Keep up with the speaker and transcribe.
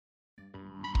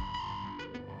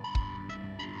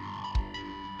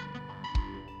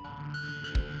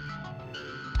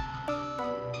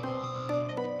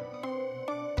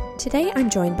Today I'm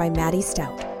joined by Matty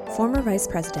Staudt, former Vice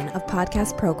President of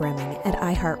Podcast Programming at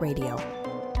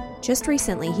iHeartRadio. Just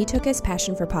recently, he took his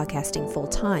passion for podcasting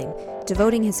full-time,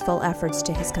 devoting his full efforts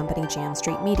to his company Jam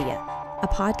Street Media, a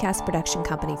podcast production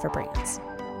company for brands.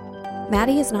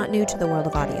 Matty is not new to the world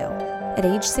of audio. At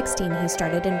age 16, he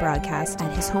started in broadcast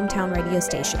at his hometown radio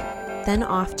station, then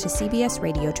off to CBS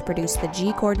Radio to produce The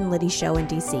G. Gordon Liddy Show in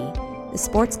D.C., The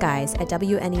Sports Guys at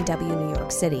WNEW New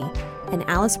York City, and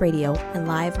Alice Radio and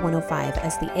Live 105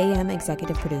 as the AM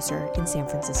executive producer in San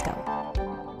Francisco.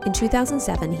 In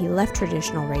 2007, he left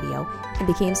traditional radio and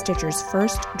became Stitcher's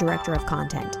first director of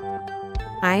content.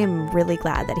 I am really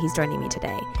glad that he's joining me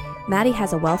today. Matty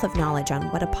has a wealth of knowledge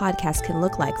on what a podcast can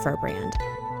look like for a brand,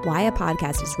 why a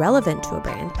podcast is relevant to a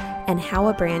brand, and how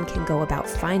a brand can go about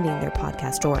finding their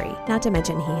podcast story, not to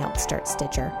mention he helped start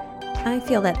Stitcher. I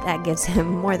feel that that gives him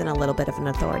more than a little bit of an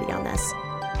authority on this.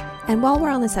 And while we're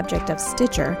on the subject of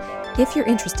Stitcher, if you're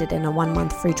interested in a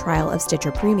 1-month free trial of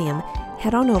Stitcher Premium,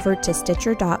 head on over to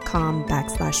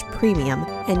stitcher.com/premium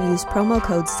and use promo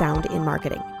code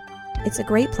SOUNDINMARKETING. It's a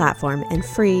great platform and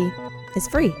free is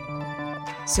free.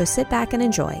 So sit back and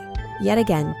enjoy. Yet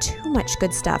again, too much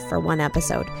good stuff for one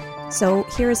episode. So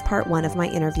here is part 1 of my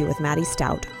interview with Matty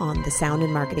Staudt on the Sound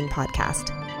in Marketing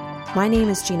podcast. My name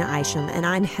is Gina Isham, and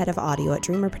I'm head of audio at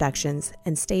Dreamer Productions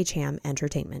and Stageham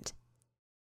Entertainment.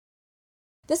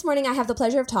 This morning, I have the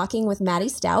pleasure of talking with Matty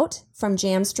Staudt from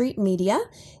Jam Street Media,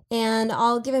 and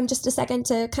I'll give him just a second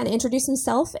to kind of introduce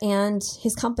himself and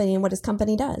his company and what his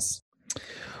company does.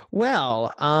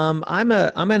 Well, I'm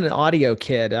an audio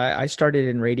kid. I started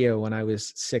in radio when I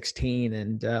was 16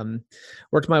 and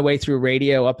worked my way through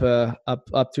radio up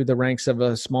through the ranks of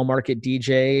a small market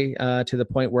DJ to the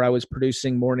point where I was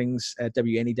producing mornings at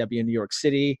WNEW in New York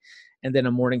City, and then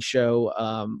a morning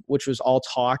show which was all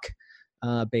talk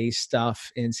based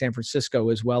stuff in San Francisco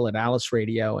as well at Alice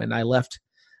Radio. And I left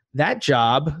that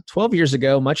job 12 years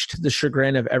ago, much to the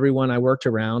chagrin of everyone I worked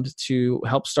around, to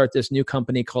help start this new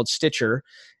company called Stitcher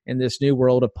in this new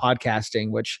world of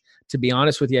podcasting, which, to be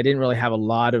honest with you, I didn't really have a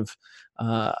lot of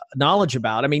knowledge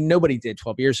about. I mean, nobody did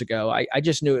 12 years ago. I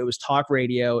just knew it was talk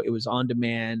radio, it was on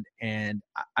demand, and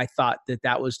I thought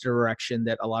that was the direction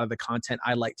that a lot of the content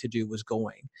I like to do was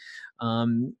going.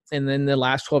 And then the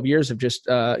last 12 years have just,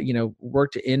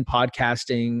 worked in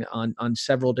podcasting on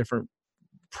several different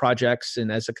projects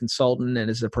and as a consultant and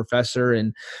as a professor,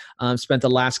 and spent the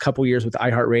last couple years with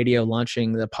iHeartRadio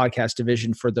launching the podcast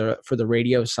division for the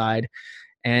radio side.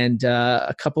 And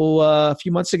a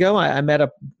few months ago, I met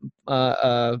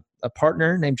a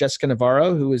partner named Jessica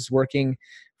Navarro who was working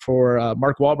for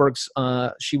Mark Wahlberg's.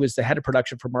 She was the head of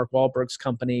production for Mark Wahlberg's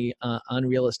company,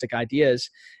 Unrealistic Ideas,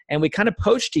 and we kind of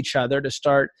poached each other to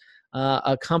start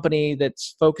a company that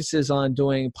focuses on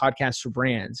doing podcasts for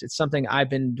brands. It's something I've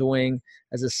been doing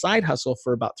as a side hustle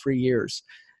for about 3 years.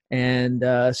 And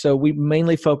so we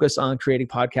mainly focus on creating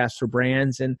podcasts for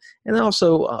brands and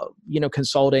also,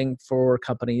 consulting for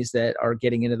companies that are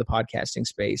getting into the podcasting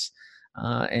space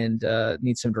and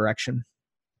need some direction.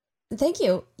 Thank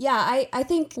you. Yeah, I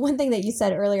think one thing that you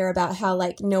said earlier about how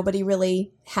nobody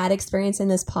really had experience in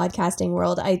this podcasting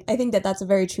world, I think that that's a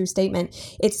very true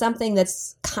statement. It's something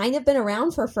that's kind of been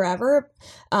around for forever.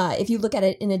 If you look at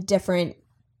it in a different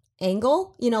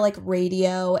angle, like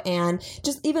radio and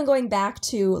just even going back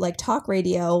to talk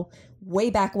radio way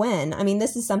back when. I mean,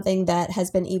 this is something that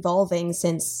has been evolving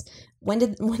since when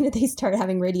did they start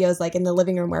having radios in the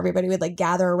living room where everybody would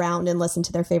gather around and listen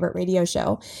to their favorite radio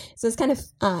show? So it's kind of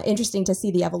interesting to see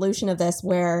the evolution of this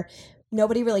where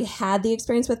nobody really had the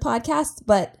experience with podcasts,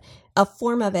 but a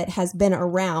form of it has been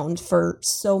around for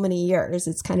so many years.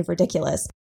 It's kind of ridiculous.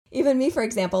 Even me, for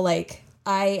example,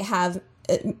 I have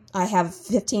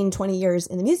 15, 20 years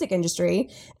in the music industry,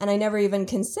 and I never even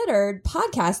considered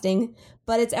podcasting,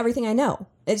 but it's everything I know.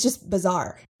 It's just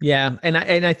bizarre. Yeah. And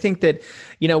I think that,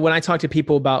 when I talk to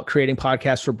people about creating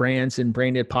podcasts for brands and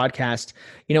branded podcasts,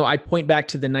 I point back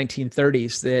to the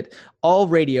 1930s that all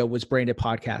radio was branded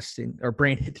podcasting or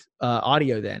branded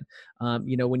audio then.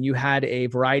 When you had a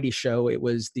variety show, it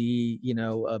was the,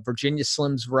 Virginia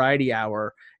Slims Variety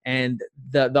Hour, and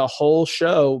the whole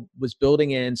show was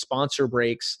building in sponsor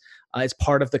breaks as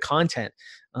part of the content.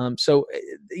 So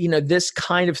this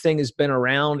kind of thing has been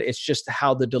around. It's just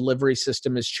how the delivery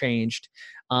system has changed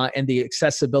and the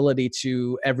accessibility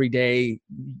to everyday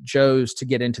Joes to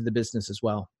get into the business as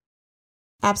well.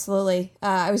 Absolutely.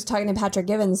 I was talking to Patrick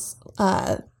Gibbons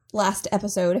last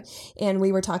episode, and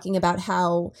we were talking about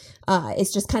how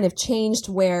it's just kind of changed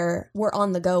where we're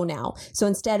on the go now. So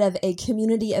instead of a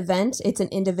community event, it's an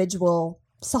individual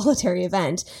solitary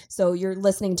event. So you're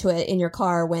listening to it in your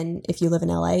car when, if you live in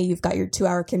LA, you've got your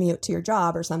 2-hour commute to your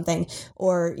job or something,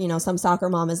 or, some soccer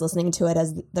mom is listening to it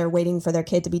as they're waiting for their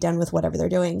kid to be done with whatever they're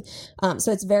doing.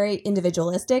 So it's very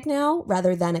individualistic now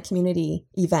rather than a community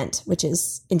event, which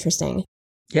is interesting.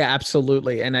 Yeah,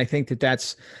 absolutely. And I think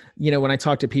that's, when I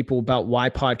talk to people about why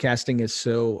podcasting is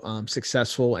so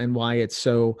successful and why it's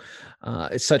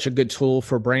such a good tool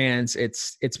for brands,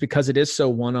 it's because it is so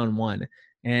one-on-one.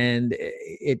 And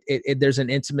there's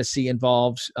an intimacy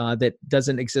involved that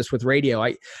doesn't exist with radio.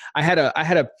 I had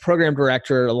a program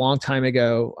director a long time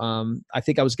ago. I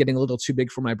think I was getting a little too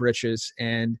big for my britches,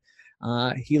 and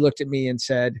he looked at me and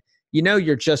said,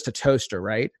 "You're just a toaster,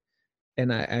 right?"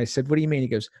 And I said, "What do you mean?" He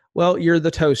goes, "Well, you're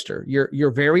the toaster.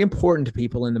 You're very important to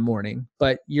people in the morning,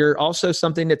 but you're also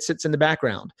something that sits in the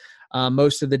background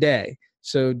most of the day.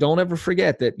 So don't ever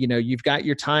forget that, you've got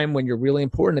your time when you're really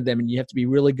important to them, and you have to be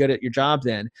really good at your job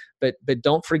then. But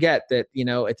don't forget that,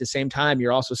 at the same time,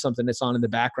 you're also something that's on in the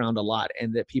background a lot,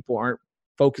 and that people aren't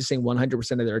focusing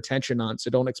 100% of their attention on.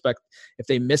 So don't expect if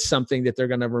they miss something that they're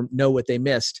going to know what they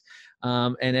missed."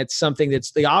 And it's something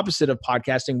that's the opposite of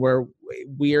podcasting, where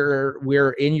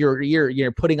we're in your ear,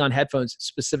 you're putting on headphones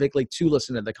specifically to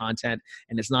listen to the content,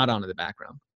 and it's not on in the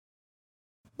background.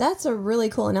 That's a really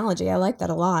cool analogy. I like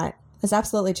that a lot. It's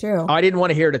absolutely true. I didn't want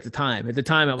to hear it at the time. At the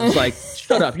time, I was like,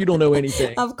 shut up. You don't know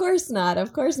anything. Of course not.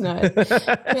 Of course not.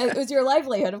 It was your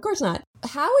livelihood. Of course not.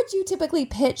 How would you typically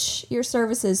pitch your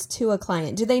services to a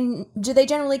client? Do they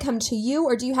generally come to you,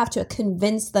 or do you have to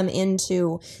convince them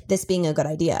into this being a good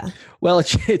idea? Well, it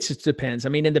just depends. I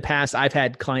mean, in the past, I've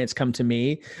had clients come to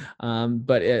me,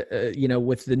 but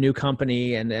with the new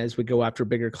company, and as we go after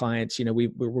bigger clients,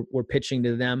 we're pitching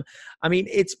to them. I mean,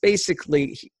 it's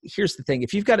basically, here's the thing: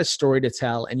 if you've got a story to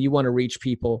tell and you want to reach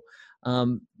people,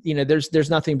 there's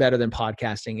nothing better than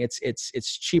podcasting.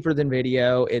 It's cheaper than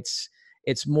video.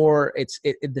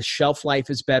 The shelf life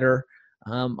is better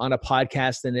on a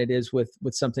podcast than it is with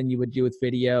something you would do with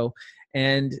video.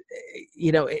 And,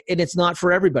 and it's not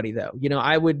for everybody though.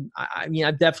 I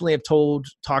definitely have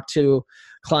talked to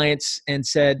clients and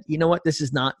said, you know what, this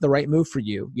is not the right move for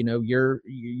you.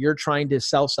 You're trying to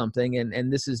sell something,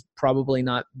 and this is probably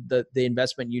not the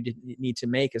investment you need to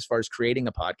make as far as creating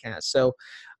a podcast. So,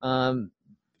 there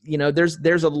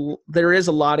is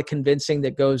a lot of convincing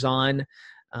that goes on.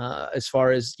 As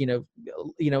far as,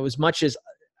 as much as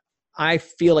I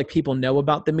feel like people know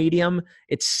about the medium,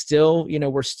 it's still,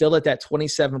 we're still at that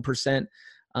 27%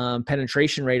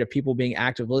 penetration rate of people being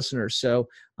active listeners. So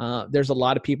there's a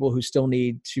lot of people who still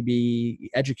need to be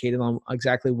educated on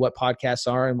exactly what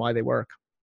podcasts are and why they work.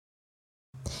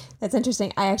 That's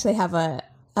interesting. I actually have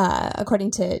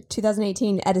according to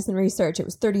 2018 Edison research, it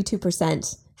was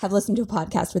 32% have listened to a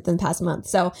podcast within the past month.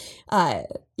 So,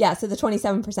 so the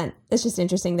 27%, it's just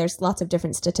interesting. There's lots of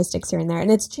different statistics here and there,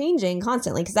 and it's changing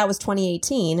constantly, because that was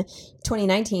 2018.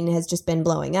 2019 has just been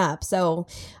blowing up. So,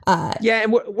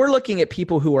 and we're looking at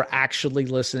people who are actually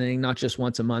listening, not just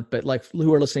once a month, but like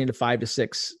who are listening to 5 to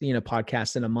 6,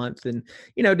 podcasts in a month. And,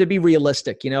 to be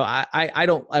realistic, I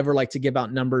don't ever like to give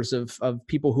out numbers of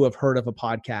people who have heard of a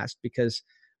podcast, because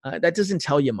that doesn't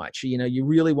tell you much. You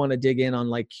really want to dig in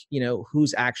on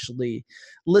who's actually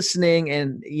listening,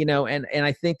 and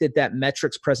I think that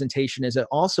metrics presentation is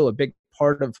also a big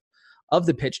part of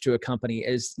the pitch to a company,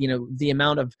 is the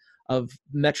amount of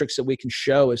metrics that we can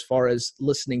show as far as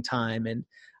listening time, and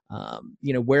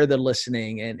where they're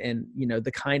listening, and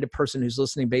the kind of person who's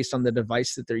listening based on the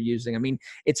device that they're using. I mean,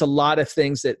 it's a lot of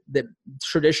things that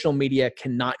traditional media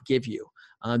cannot give you.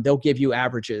 They'll give you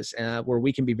averages, where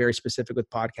we can be very specific with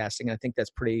podcasting. I think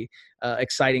that's pretty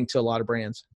exciting to a lot of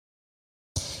brands.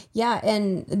 Yeah,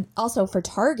 and also for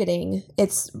targeting,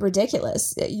 it's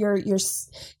ridiculous. You're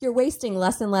wasting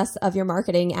less and less of your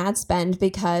marketing ad spend,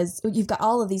 because you've got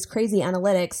all of these crazy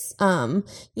analytics.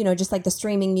 Just like the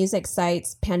streaming music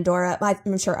sites, Pandora.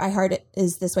 I'm sure iHeart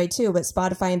is this way too, but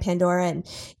Spotify and Pandora, and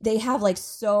they have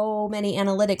so many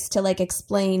analytics to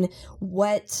explain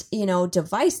what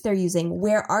device they're using,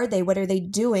 where are they, what are they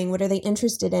doing, what are they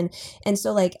interested in, and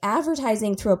so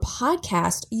advertising through a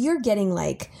podcast, you're getting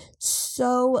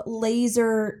so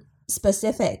laser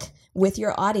specific with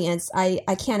your audience. I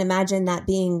can't imagine that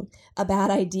being a bad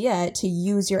idea to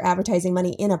use your advertising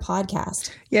money in a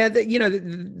podcast. Yeah.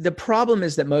 The problem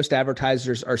is that most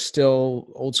advertisers are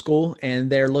still old school,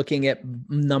 and they're looking at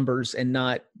numbers and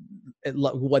not at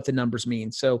what the numbers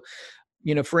mean. So,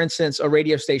 for instance, a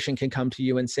radio station can come to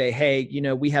you and say, hey,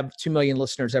 we have 2 million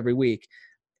listeners every week.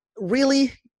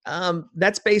 Really?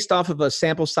 That's based off of a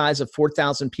sample size of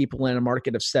 4,000 people in a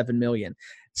market of 7 million.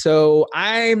 So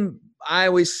I'm I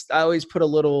always put a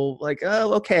little like,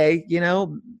 oh, okay,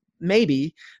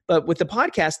 maybe. But with the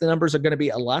podcast, the numbers are going to be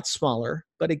a lot smaller.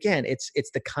 But again, it's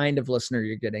the kind of listener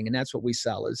you're getting, and that's what we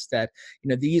sell, is that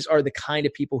these are the kind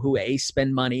of people who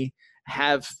spend money,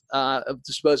 have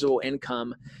disposable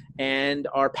income, and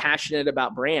are passionate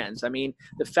about brands. I mean,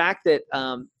 the fact that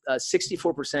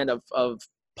 64% of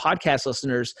podcast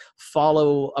listeners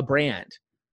follow a brand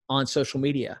on social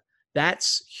media,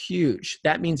 that's huge.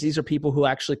 That means these are people who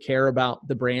actually care about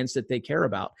the brands that they care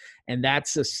about. And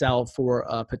that's a sell for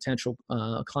a potential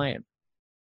client.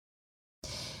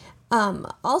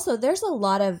 Also, there's a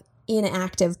lot of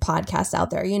inactive podcasts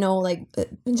out there, like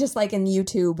just like in the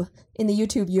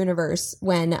YouTube universe,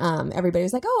 when everybody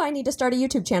was like, oh, I need to start a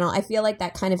YouTube channel. I feel like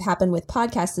that kind of happened with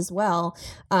podcasts as well.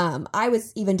 I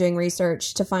was even doing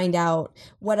research to find out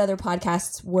what other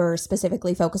podcasts were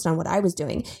specifically focused on what I was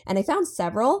doing. And I found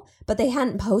several, but they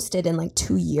hadn't posted in like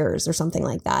 2 years or something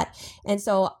like that. And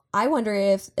so I wonder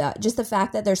if just the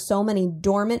fact that there's so many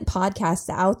dormant podcasts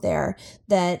out there,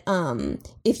 that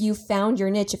if you found your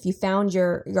niche, if you found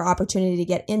your opportunity to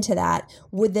get into that,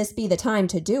 would this be the time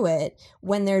to do it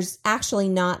when there's actually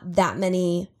not that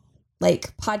many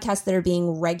like podcasts that are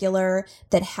being regular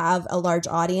that have a large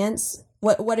audience?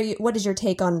 What is your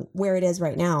take on where it is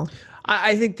right now?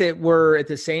 I think that we're at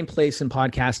the same place in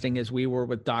podcasting as we were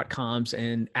with .coms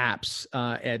and apps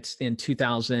in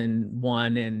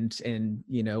 2001 and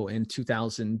in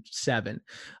 2007,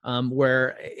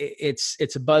 where it's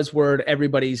a buzzword.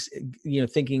 Everybody's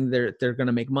thinking they're going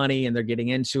to make money, and they're getting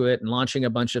into it and launching a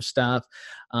bunch of stuff.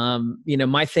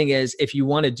 My thing is, if you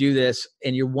want to do this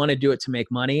and you want to do it to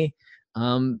make money,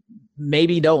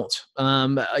 maybe don't,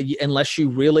 unless you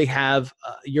really have,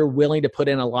 you're willing to put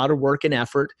in a lot of work and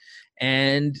effort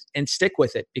and stick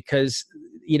with it, because,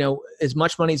 as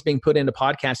much money is being put into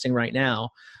podcasting right now,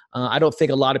 I don't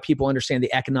think a lot of people understand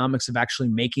the economics of actually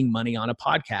making money on a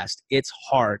podcast. It's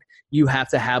hard. You have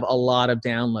to have a lot of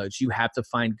downloads. You have to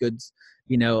find good,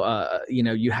 you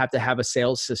have to have a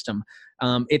sales system.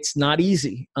 It's not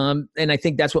easy. And I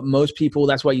think that's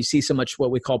why you see so much what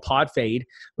we call pod fade,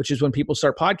 which is when people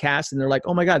start podcasts and they're like,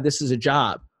 oh my God, this is a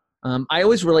job. I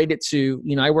always relate it to,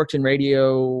 I worked in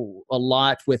radio a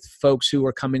lot with folks who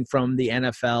were coming from the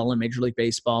NFL and Major League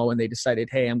Baseball, and they decided,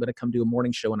 hey, I'm going to come do a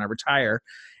morning show when I retire.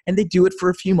 And they do it for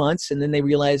a few months, and then they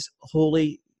realize,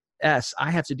 holy S,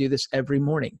 I have to do this every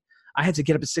morning. I have to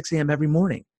get up at 6 a.m. every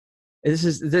morning. And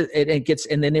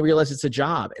then they realize it's a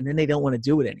job, and then they don't want to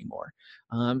do it anymore.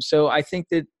 So I think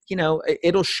that,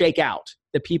 it'll shake out.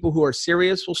 The people who are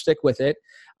serious will stick with it.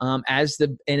 As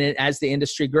the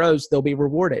industry grows, they'll be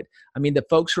rewarded. I mean, the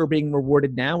folks who are being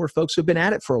rewarded now are folks who've been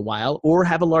at it for a while or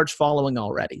have a large following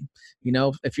already.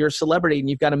 If you're a celebrity and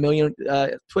you've got 1 million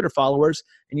Twitter followers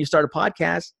and you start a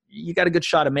podcast, you got a good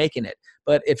shot of making it.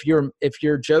 But if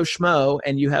you're Joe Schmo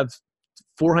and you have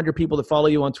 400 people that follow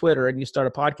you on Twitter and you start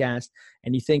a podcast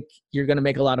and you think you're going to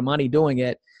make a lot of money doing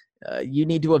it, you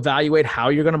need to evaluate how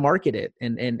you're going to market it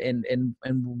and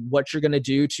what you're going to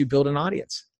do to build an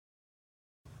audience.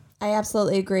 I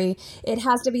absolutely agree. It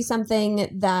has to be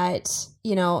something that,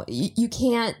 you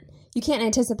can't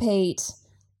anticipate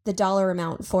the dollar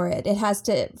amount for it. It has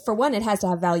to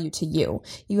have value to you.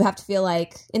 You have to feel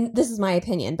like, and this is my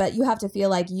opinion, but you have to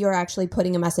feel like you're actually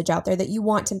putting a message out there that you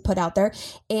want to put out there,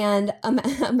 and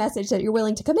a message that you're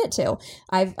willing to commit to.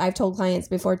 I've told clients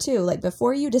before too, like,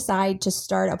 before you decide to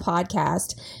start a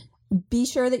podcast, be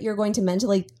sure that you're going to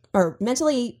mentally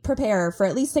prepare for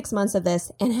at least 6 months of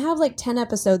this, and have like 10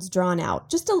 episodes drawn out,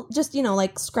 just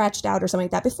like scratched out or something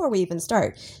like that before we even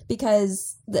start,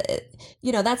 because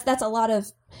that's a lot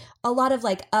of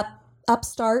like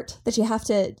upstart that you have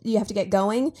to get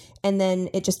going, and then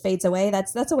it just fades away.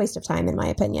 That's a waste of time, in my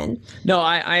opinion. No,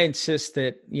 I insist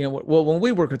that, when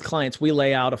we work with clients, we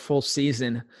lay out a full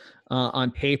season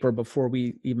on paper before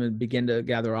we even begin to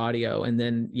gather audio. And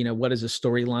then, what is a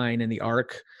storyline and the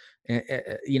arc,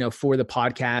 for the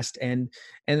podcast, and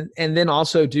then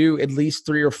also do at least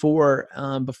 3 or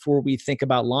 4 before we think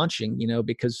about launching,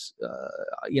 because,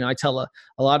 I tell a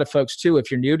lot of folks too,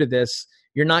 if you're new to this,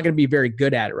 you're not going to be very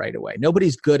good at it right away.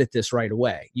 Nobody's good at this right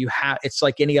away. It's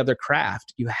like any other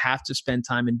craft. You have to spend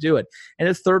time and do it. And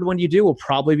the third one you do will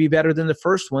probably be better than the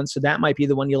first one. So that might be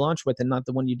the one you launch with and not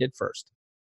the one you did first.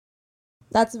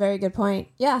 That's a very good point.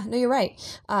 Yeah, no, you're right.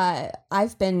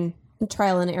 I've been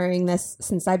trial and erroring this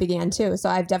since I began too. So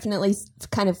I've definitely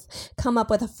kind of come up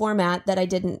with a format that I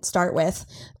didn't start with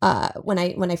when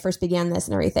I first began this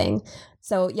and everything.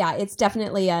 So yeah, it's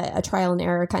definitely a trial and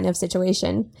error kind of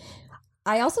situation.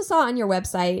 I also saw on your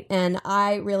website, and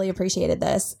I really appreciated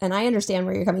this, and I understand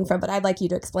where you're coming from, but I'd like you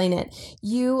to explain it.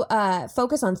 You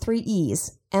focus on 3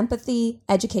 E's, empathy,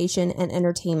 education, and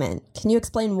entertainment. Can you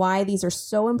explain why these are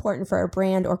so important for a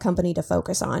brand or company to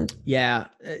focus on? Yeah.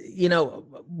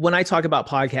 When I talk about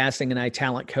podcasting and I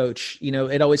talent coach,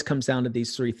 it always comes down to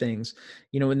these three things.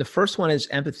 And the first one is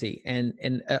empathy, and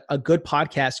a good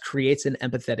podcast creates an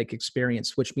empathetic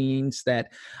experience, which means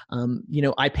that,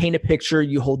 I paint a picture,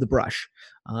 you hold the brush.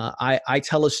 I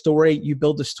tell a story, you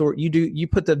build the story, you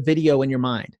put the video in your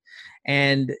mind.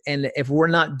 And if we're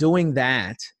not doing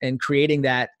that and creating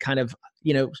that kind of,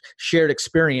 shared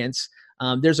experience,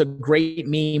 there's a great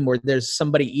meme where there's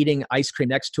somebody eating ice cream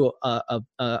next to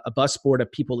a bus board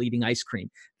of people eating ice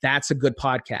cream. That's a good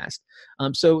podcast.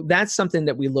 So that's something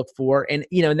that we look for. And,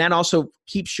 and that also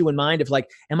keeps you in mind of like,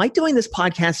 am I doing this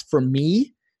podcast for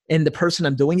me and the person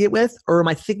I'm doing it with, or am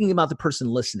I thinking about the person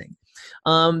listening?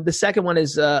 The second one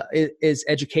is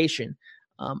education.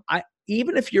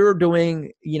 Even if you're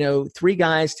doing, three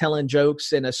guys telling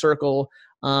jokes in a circle,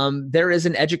 there is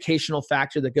an educational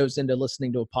factor that goes into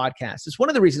listening to a podcast. It's one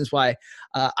of the reasons why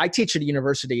I teach at a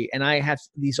university, and I have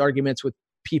these arguments with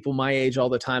people my age all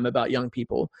the time about young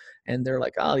people. And they're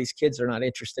like, oh, these kids are not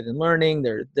interested in learning.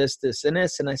 They're this, and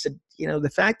this. And I said,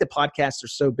 the fact that podcasts are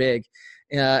so big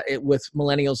with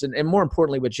millennials and more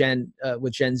importantly with Gen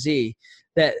Z,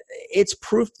 that it's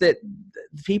proof that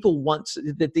people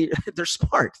they're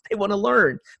smart. They want to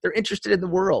learn. They're interested in the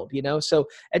world, So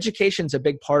education's a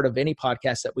big part of any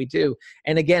podcast that we do.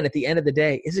 And again, at the end of the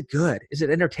day, is it good? Is it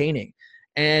entertaining?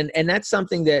 And that's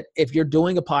something that if you're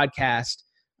doing a podcast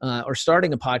or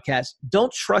starting a podcast,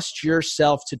 don't trust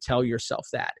yourself to tell yourself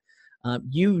that.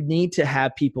 You need to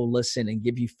have people listen and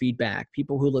give you feedback,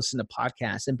 people who listen to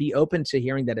podcasts, and be open to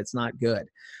hearing that it's not good.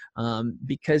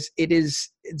 Because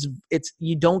it's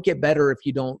you don't get better if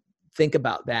you don't think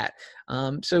about that.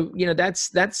 So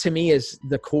that's to me is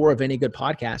the core of any good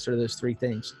podcast, are those three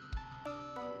things.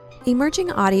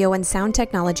 Emerging audio and sound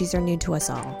technologies are new to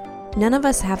us all. None of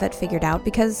us have it figured out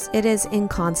because it is in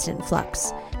constant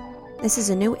flux. This is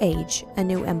a new age, a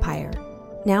new empire.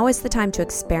 Now is the time to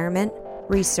experiment,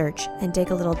 research, and dig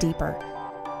a little deeper.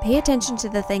 Pay attention to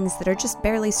the things that are just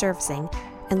barely surfacing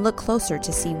and look closer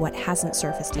to see what hasn't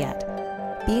surfaced yet.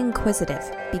 Be inquisitive,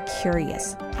 be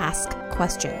curious, ask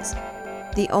questions.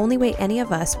 The only way any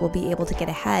of us will be able to get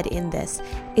ahead in this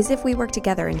is if we work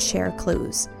together and share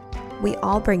clues. We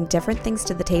all bring different things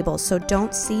to the table, so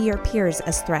don't see your peers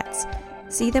as threats.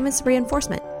 See them as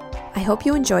reinforcement. I hope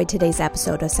you enjoyed today's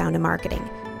episode of Sound in Marketing.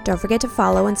 Don't forget to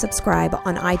follow and subscribe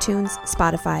on iTunes,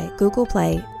 Spotify, Google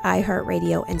Play,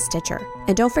 iHeartRadio, and Stitcher.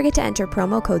 And don't forget to enter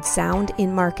promo code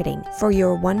SOUNDINMARKETING for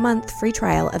your 1-month free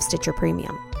trial of Stitcher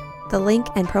Premium. The link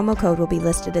and promo code will be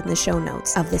listed in the show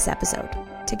notes of this episode.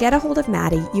 To get a hold of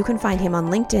Matty, you can find him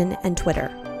on LinkedIn and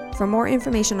Twitter. For more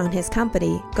information on his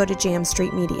company, go to Jam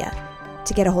Street Media.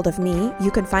 To get a hold of me,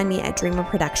 you can find me at Dreamer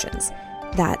Productions.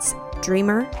 That's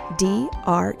Dreamer,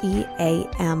 DREAMR,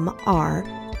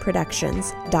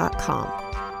 Productions.com,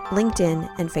 LinkedIn,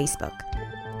 and Facebook.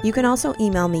 You can also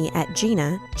email me at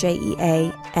Gina,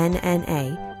 Jeanna,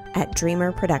 at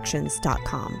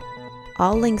dreamerproductions.com.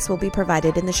 All links will be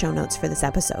provided in the show notes for this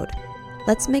episode.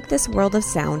 Let's make this world of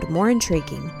sound more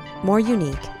intriguing, more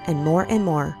unique, and more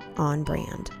on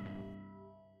brand.